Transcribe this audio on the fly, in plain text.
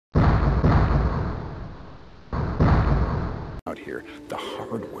out here the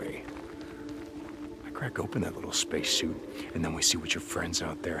hard way. I crack open that little spacesuit, and then we see what your friends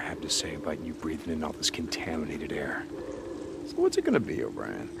out there have to say about you breathing in all this contaminated air. So what's it gonna be,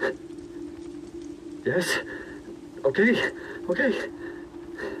 O'Brien? Yes? Okay.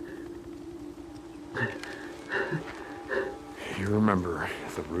 You remember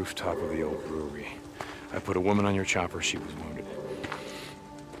the rooftop of the old brewery. I put a woman on your chopper, she was wounded.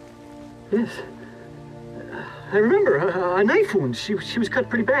 Yes. I remember, a knife wound. She was cut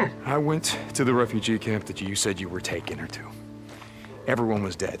pretty bad. I went to the refugee camp that you said you were taking her to. Everyone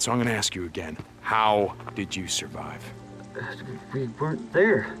was dead, so I'm gonna ask you again. How did you survive? We weren't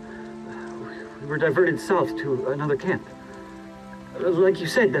there. We were diverted south to another camp. Like you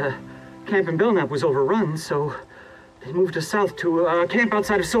said, the camp in Belknap was overrun, so they moved us south to a camp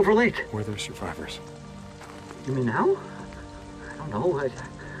outside of Silver Lake. Were there survivors? You mean now? I don't know.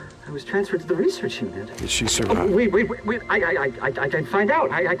 I was transferred to the research unit. Did she survive? Oh, wait. I can find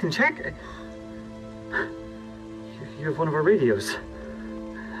out. I can check. You have one of our radios.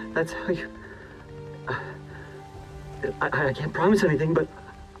 That's how you... I can't promise anything, but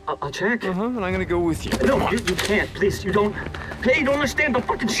I'll check. And I'm gonna go with you. No, you can't. Please, you don't... Hey, you don't understand. They'll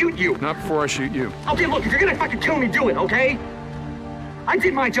fucking shoot you. Not before I shoot you. Okay, look, if you're gonna fucking kill me, do it, okay? I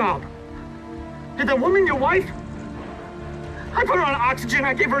did my job. Did that woman your wife? I put her on oxygen,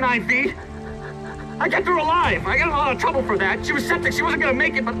 I gave her an IV. I kept her alive. I got in a lot of trouble for that. She was septic, she wasn't gonna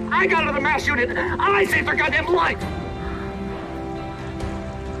make it, but I got her to the MASH unit, and I saved her goddamn life.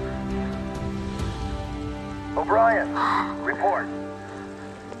 O'Brien, report.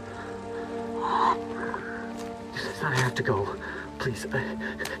 I have to go. Please,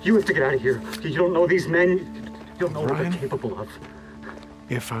 you have to get out of here. You don't know these men. You don't know what they're capable of.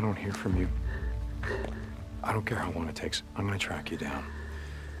 If I don't hear from you, I don't care how long it takes, I'm gonna track you down.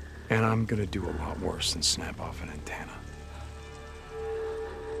 And I'm gonna do a lot worse than snap off an antenna.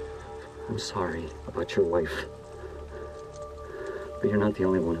 I'm sorry about your wife. But you're not the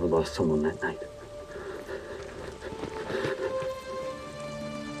only one who lost someone that night.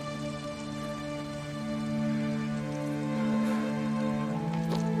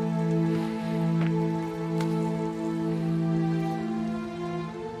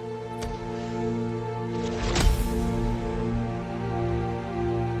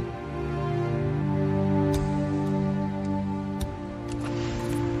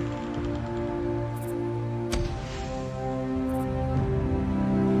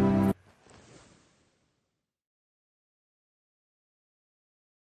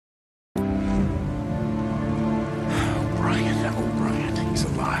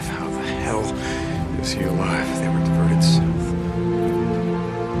 Is he alive? They were diverted south.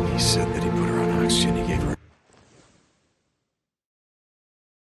 He said that he put her on oxygen. He gave her...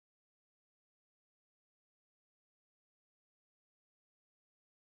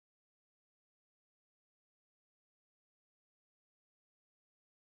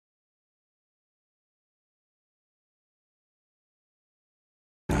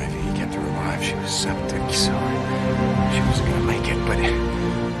 He kept her alive. She was septic, so she wasn't gonna make it, but he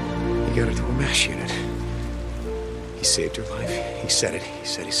got her to a MASH unit. He saved her life. He said it. He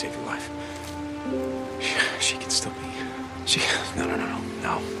said he saved her life. She can still be...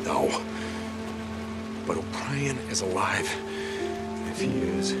 No. But O'Brien is alive. If he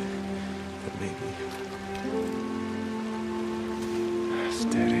is, then maybe...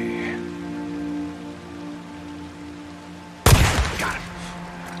 Steady. Got him.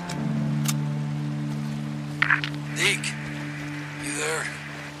 Deke, you there?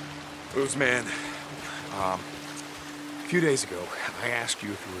 Booze man. A few days ago, I asked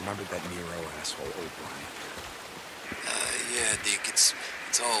you if you remembered that Nero asshole, O'Brien. Yeah, Deke, it's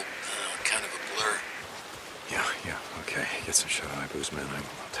all kind of a blur. Yeah, okay. Get some shut-eye, booze man.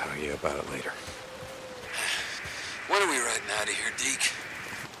 I'll tell you about it later. When are we riding out of here, Deke?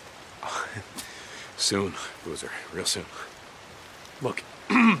 Soon, Boozer. Real soon. Look,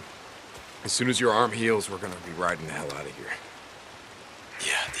 as soon as your arm heals, we're gonna be riding the hell out of here.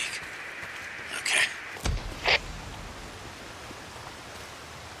 Yeah, Deke. Okay.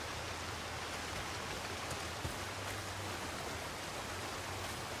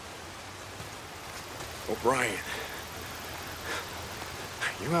 O'Brien.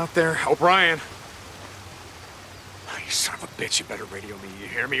 You out there? O'Brien! Oh, you son of a bitch, you better radio me. You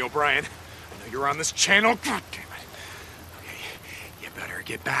hear me, O'Brien? I know you're on this channel. God damn it. Okay, you better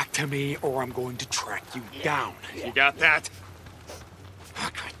get back to me or I'm going to track you down. You got that? Oh,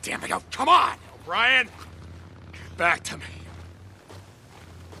 God damn it. Oh, come on, O'Brien! Get back to me.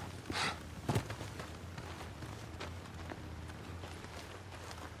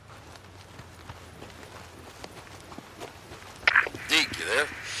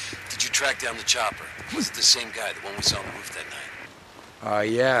 track down the chopper. Was it the same guy, the one we saw on the roof that night?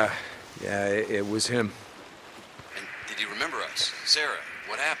 Yeah. Yeah, it was him. And did he remember us? Sarah,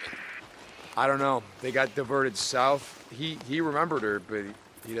 what happened? I don't know. They got diverted south. He remembered her, but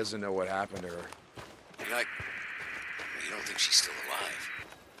he doesn't know what happened to her. You don't think she's still alive?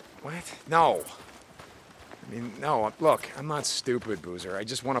 What? No. I mean, no, look, I'm not stupid, Boozer. I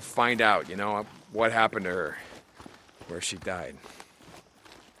just want to find out, you know, what happened to her. Where she died.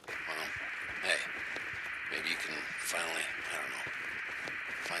 Well, hey, maybe you can finally, I don't know,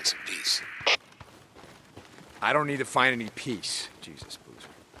 find some peace. I don't need to find any peace. Jesus, Boozer.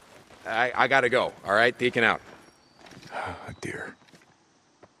 I gotta go, all right? Deacon out. Oh, dear.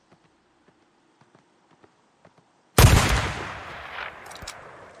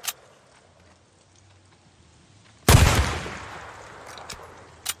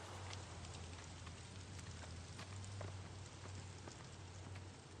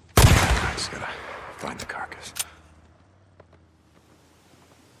 I just gotta find the carcass.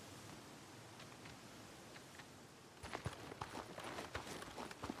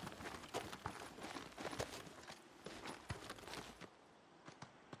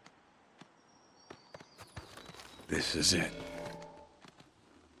 This is it.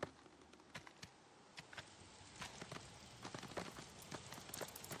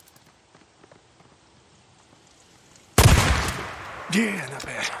 Yeah, not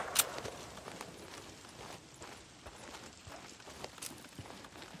bad.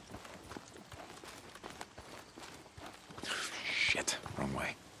 Shit, wrong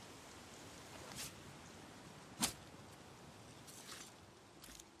way.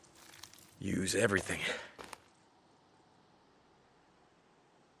 Use everything.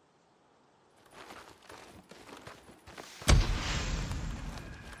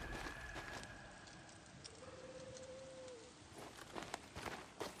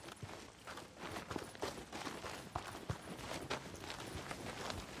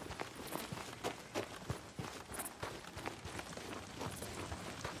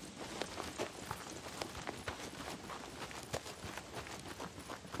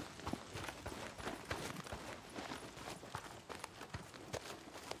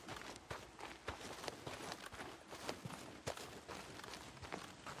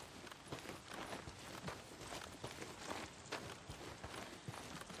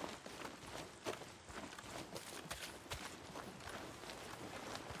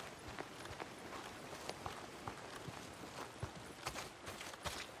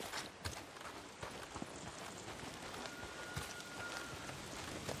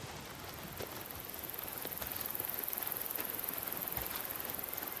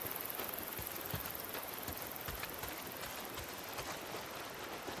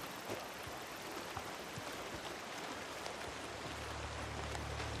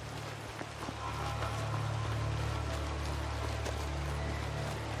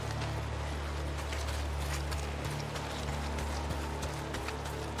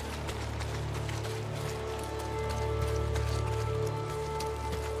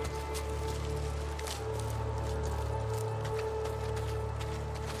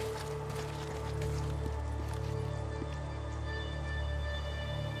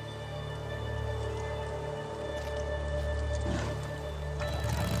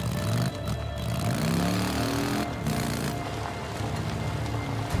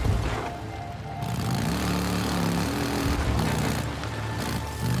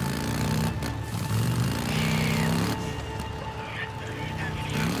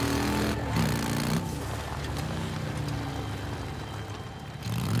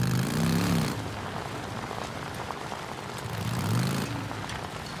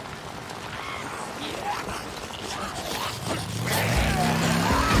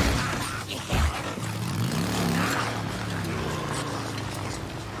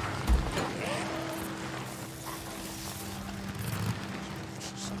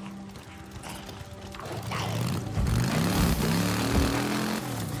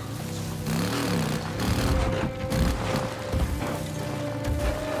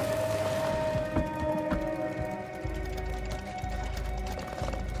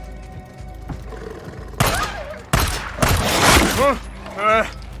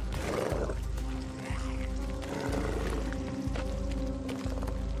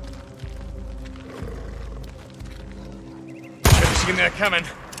 Seen that coming.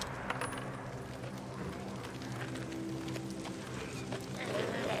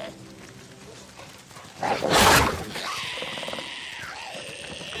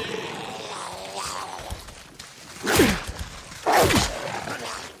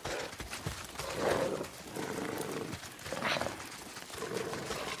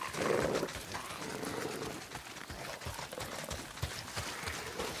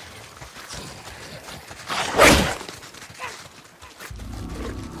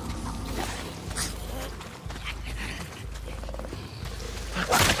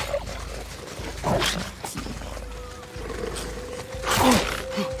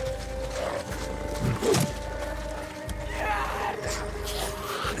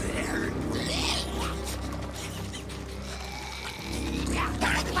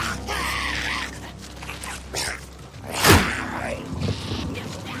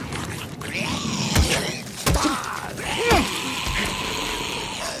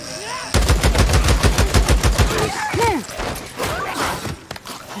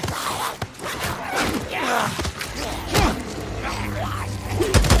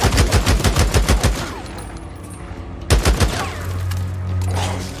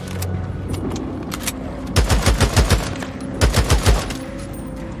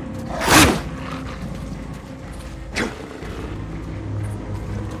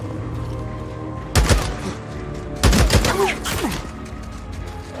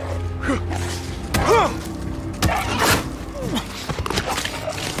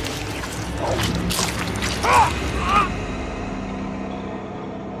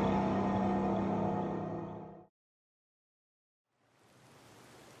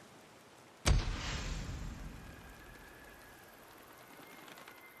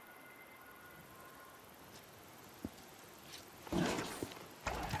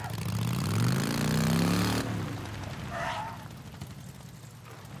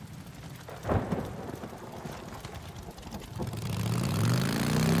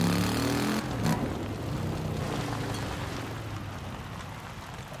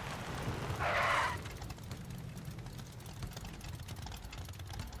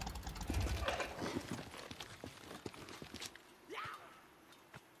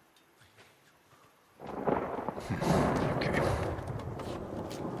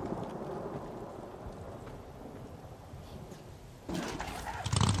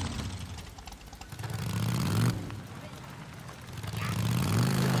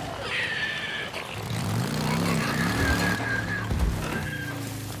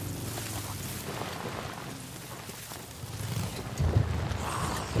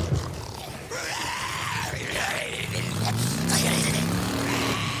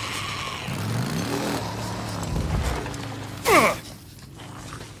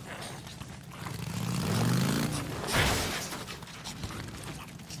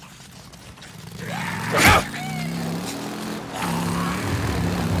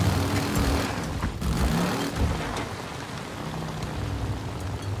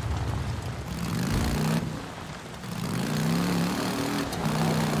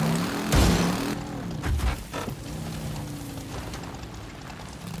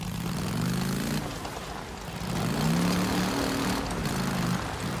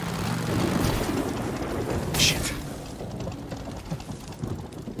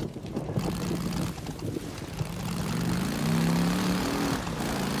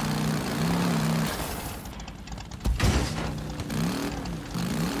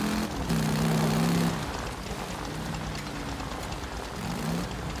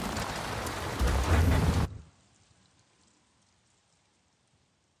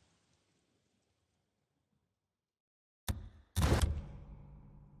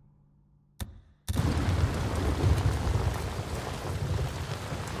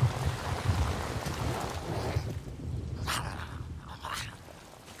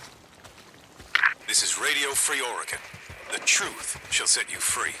 Radio Free Oregon. The truth shall set you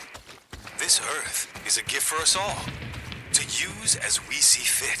free. This Earth is a gift for us all, to use as we see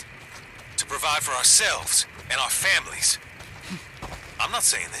fit, to provide for ourselves and our families. I'm not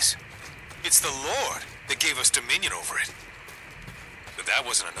saying this. It's the Lord that gave us dominion over it. But that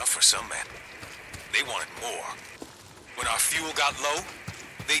wasn't enough for some men. They wanted more. When our fuel got low,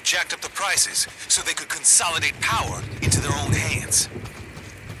 they jacked up the prices so they could consolidate power into their own hands.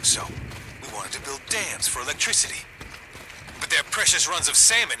 So, we wanted to build dams for electricity. But their precious runs of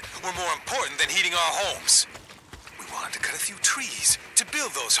salmon were more important than heating our homes. We wanted to cut a few trees to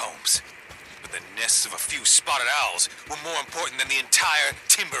build those homes. But the nests of a few spotted owls were more important than the entire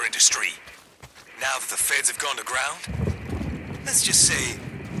timber industry. Now that the feds have gone to ground, let's just say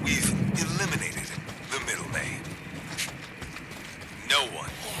we've eliminated the middleman. No one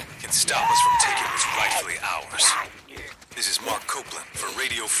can stop us from taking what's rightfully ours. This is Mark Copeland for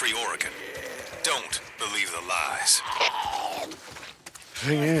Radio Free Oregon. Don't believe the lies.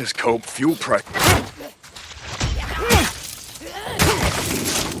 Thing is, Cope, fuel price.